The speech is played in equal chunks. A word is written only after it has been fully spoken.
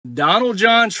Donald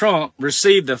John Trump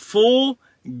received the full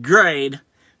grade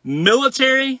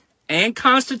military and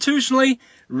constitutionally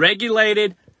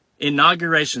regulated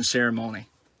inauguration ceremony.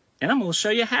 And I'm going to show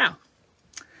you how.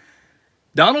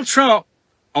 Donald Trump,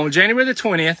 on January the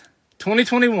 20th,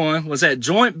 2021, was at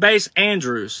Joint Base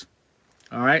Andrews.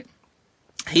 All right.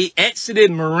 He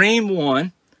exited Marine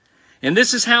One. And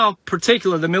this is how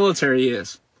particular the military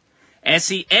is. As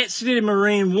he exited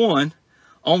Marine One,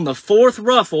 on the fourth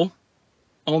ruffle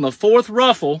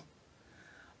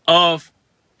of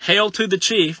Hail to the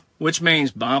Chief, which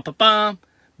means bum-pa-bum,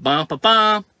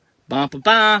 bum-pa-bum,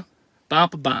 bum-pa-bum,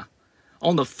 bum-pa-bum.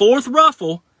 On the fourth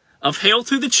ruffle of Hail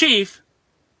to the Chief,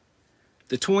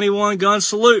 the 21-gun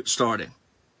salute started.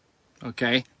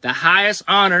 Okay? The highest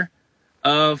honor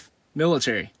of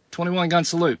military. 21-gun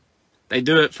salute. They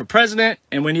do it for president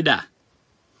and when you die.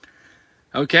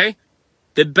 Okay?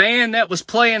 The band that was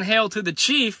playing Hail to the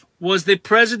Chief was the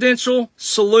Presidential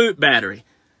Salute Battery.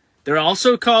 They're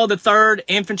also called the 3rd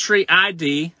Infantry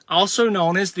ID, also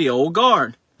known as the Old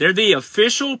Guard. They're the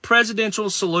official Presidential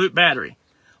Salute Battery.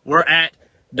 We're at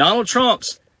Donald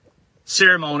Trump's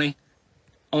ceremony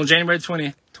on January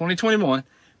 20th, 2021,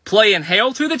 playing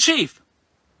Hail to the Chief,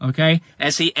 okay,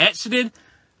 as he exited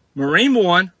Marine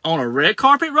One on a red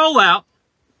carpet rollout,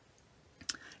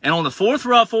 and on the fourth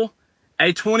ruffle,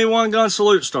 a 21-gun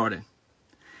salute started.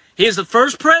 He is the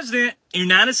first president in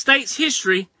United States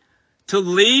history to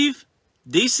leave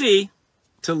D.C.,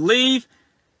 to leave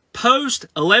post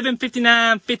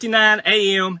 11:59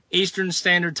 a.m. Eastern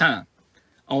Standard Time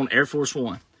on Air Force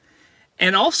One.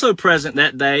 And also present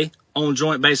that day on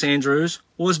Joint Base Andrews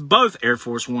was both Air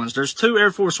Force Ones. There's 2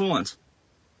 Air Force Ones.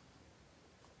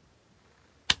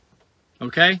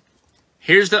 Okay?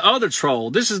 Here's the other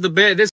troll. This is the bit.